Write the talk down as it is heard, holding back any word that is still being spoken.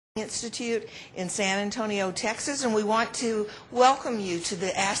Institute in San Antonio, Texas, and we want to welcome you to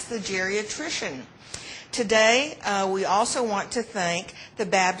the Ask the Geriatrician. Today, we also want to thank the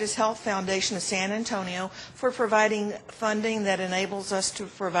Baptist Health Foundation of San Antonio for providing funding that enables us to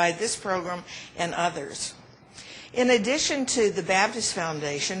provide this program and others. In addition to the Baptist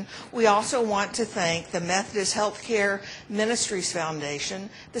Foundation, we also want to thank the Methodist Healthcare Ministries Foundation,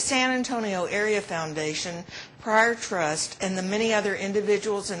 the San Antonio Area Foundation, Prior Trust, and the many other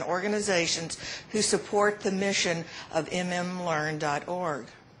individuals and organizations who support the mission of mmlearn.org.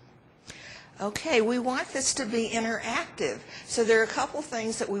 Okay, we want this to be interactive, so there are a couple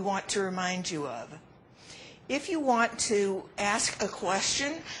things that we want to remind you of. If you want to ask a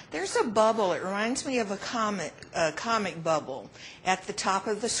question, there's a bubble. It reminds me of a comic bubble at the top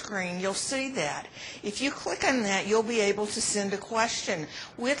of the screen. You'll see that. If you click on that, you'll be able to send a question.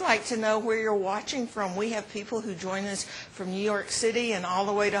 We'd like to know where you're watching from. We have people who join us from New York City and all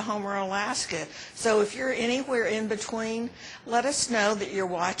the way to Homer, Alaska. So if you're anywhere in between, let us know that you're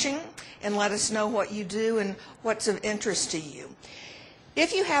watching and let us know what you do and what's of interest to you.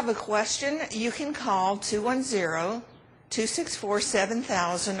 If you have a question, you can call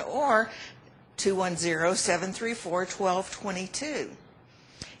 210-264-7000 or 210-734-1222.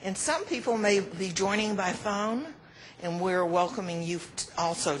 And some people may be joining by phone, and we're welcoming you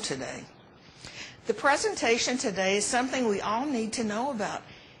also today. The presentation today is something we all need to know about.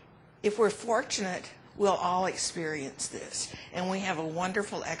 If we're fortunate, we'll all experience this. And we have a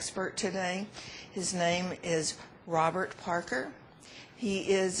wonderful expert today. His name is Robert Parker.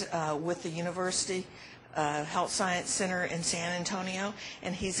 He is with the University Health Science Center in San Antonio,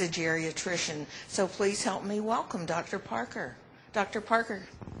 and he's a geriatrician. So please help me welcome Dr. Parker. Dr. Parker.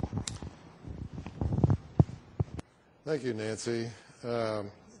 Thank you, Nancy.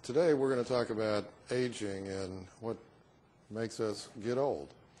 Today we're going to talk about aging and what makes us get old.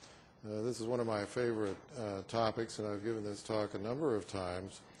 This is one of my favorite topics, and I've given this talk a number of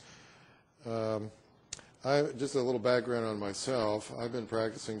times. Just a little background on myself. I've been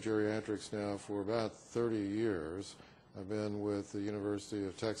practicing geriatrics now for about 30 years. I've been with the University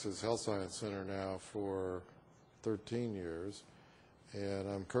of Texas Health Science Center now for 13 years, and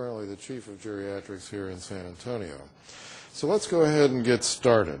I'm currently the chief of geriatrics here in San Antonio. So let's go ahead and get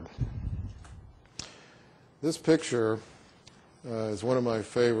started. This picture is one of my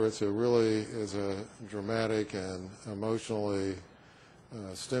favorites. It really is a dramatic and emotionally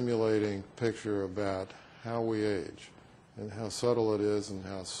stimulating picture about how we age and how subtle it is and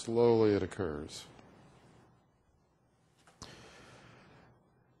how slowly it occurs.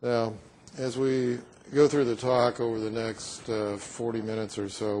 Now, as we go through the talk over the next 40 minutes or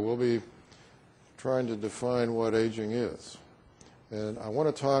so, we'll be trying to define what aging is. And I want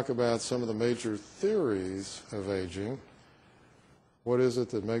to talk about some of the major theories of aging. What is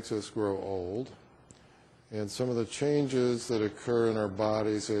it that makes us grow old? And some of the changes that occur in our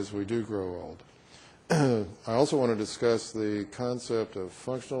bodies as we do grow old. I also want to discuss the concept of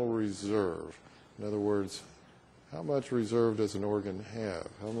functional reserve. In other words, how much reserve does an organ have?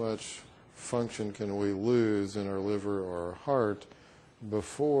 How much function can we lose in our liver or our heart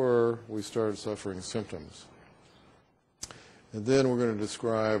before we start suffering symptoms? And then we're going to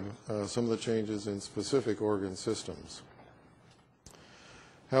describe some of the changes in specific organ systems.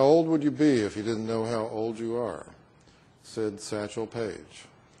 How old would you be if you didn't know how old you are? Said Satchel Paige.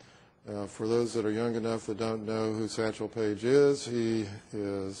 For those that are young enough that don't know who Satchel Paige is, he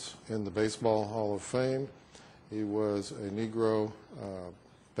is in the Baseball Hall of Fame. He was a Negro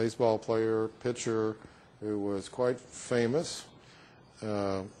baseball player, pitcher, who was quite famous.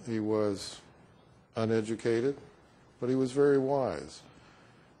 He was uneducated, but he was very wise.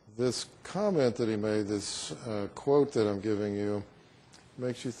 This comment that he made, this quote that I'm giving you,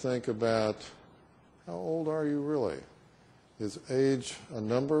 makes you think about how old are you really? Is age a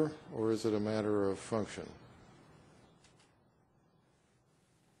number, or is it a matter of function?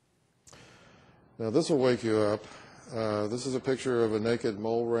 Now this will wake you up. This is a picture of a naked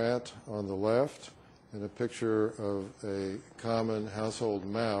mole rat on the left and a picture of a common household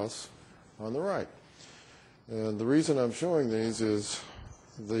mouse on the right. And the reason I'm showing these is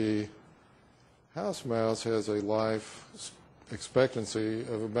the house mouse has a life expectancy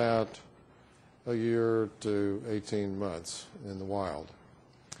of about a year to 18 months in the wild.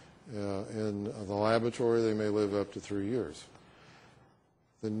 In the laboratory, they may live up to 3 years.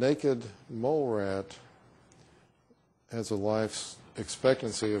 The naked mole rat has a life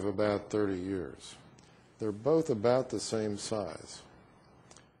expectancy of about 30 years. They're both about the same size.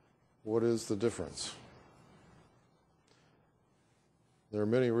 What is the difference? There are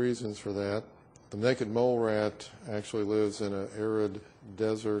many reasons for that. The naked mole rat actually lives in an arid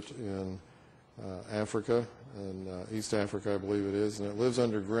desert in Africa, in East Africa, I believe it is, and it lives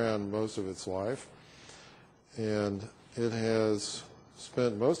underground most of its life. And it has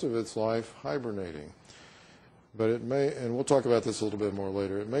spent most of its life hibernating. But it may, and we'll talk about this a little bit more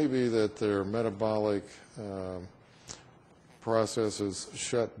later, it may be that their metabolic processes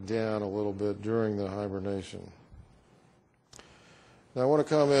shut down a little bit during the hibernation. Now I want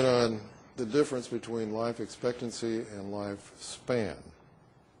to comment on the difference between life expectancy and lifespan,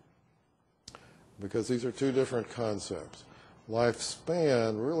 because these are two different concepts.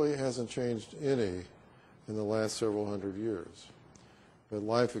 Lifespan really hasn't changed any in the last several hundred years, but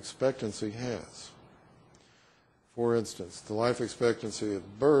life expectancy has. For instance, the life expectancy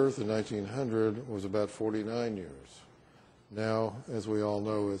at birth in 1900 was about 49 years. Now, as we all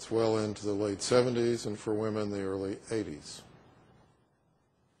know, it's well into the late 70s, and for women, the early 80s.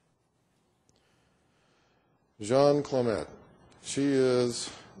 Jeanne Clement, she is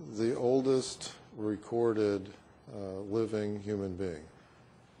the oldest recorded living human being.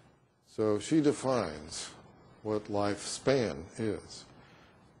 So she defines what lifespan is.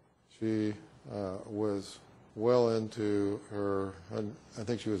 She was well into her, I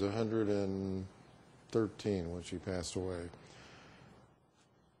think she was 113 when she passed away.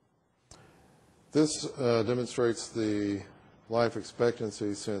 This demonstrates the life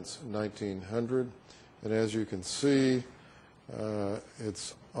expectancy since 1900, and as you can see,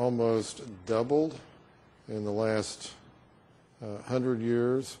 it's almost doubled in the last 100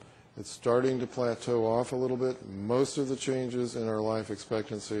 years. It's starting to plateau off a little bit. Most of the changes in our life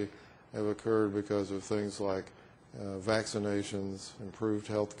expectancy have occurred because of things like vaccinations, improved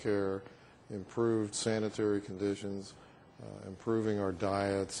health care, improved sanitary conditions, improving our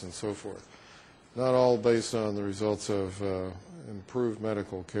diets, and so forth. Not all based on the results of improved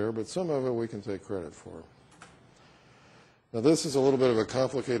medical care, but some of it we can take credit for. Now this is a little bit of a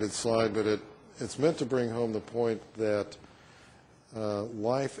complicated slide, but it's meant to bring home the point that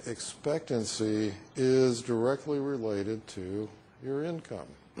life expectancy is directly related to your income.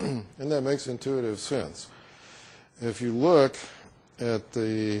 And that makes intuitive sense. If you look at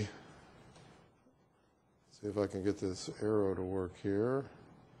the, see if I can get this arrow to work here,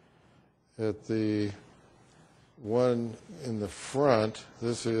 at the one in the front,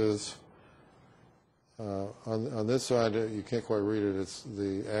 this is, on this side, you can't quite read it, it's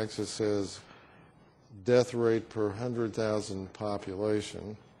the axis says death rate per 100,000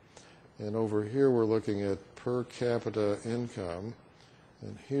 population. And over here we're looking at per capita income.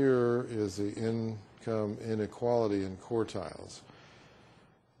 And here is the income inequality in quartiles.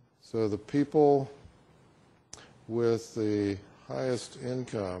 So the people with the highest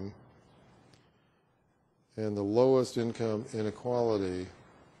income and the lowest income inequality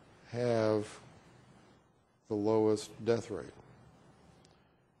have the lowest death rate.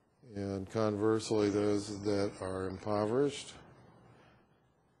 And conversely, those that are impoverished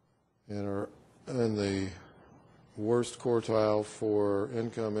and are in the worst quartile for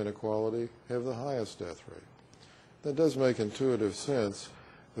income inequality have the highest death rate. That does make intuitive sense,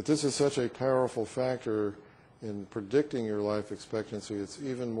 but this is such a powerful factor in predicting your life expectancy, it's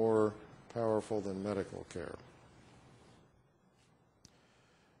even more powerful than medical care.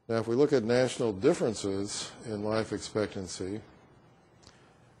 Now, if we look at national differences in life expectancy,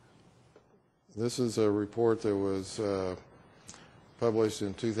 this is a report that was published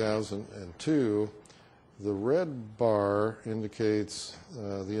in 2002. The red bar indicates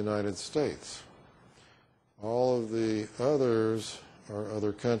the United States. All of the others are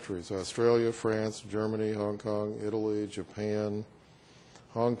other countries: Australia, France, Germany, Hong Kong, Italy, Japan.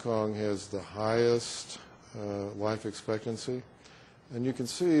 Hong Kong has the highest life expectancy. And you can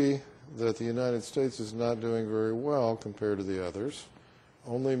see that the United States is not doing very well compared to the others.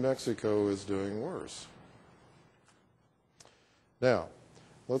 Only Mexico is doing worse. Now,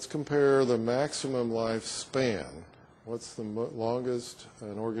 let's compare the maximum lifespan. What's the longest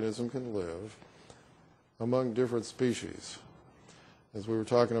an organism can live among different species? As we were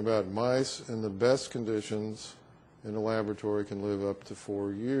talking about, mice in the best conditions in a laboratory can live up to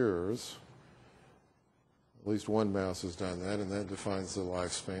 4 years. At least one mouse has done that, and that defines the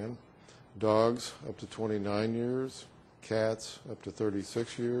lifespan. Dogs up to 29 years, cats up to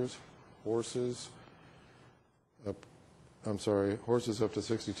 36 years, horses up to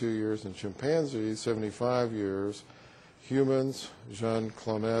 62 years, and chimpanzees 75 years. Humans, Jeanne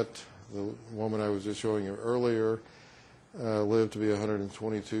Clement, the woman I was just showing you earlier, lived to be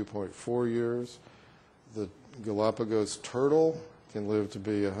 122.4 years. The Galapagos turtle can live to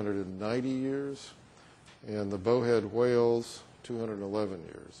be 190 years, and the bowhead whales 211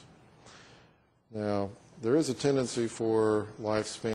 years. Now, there is a tendency for lifespan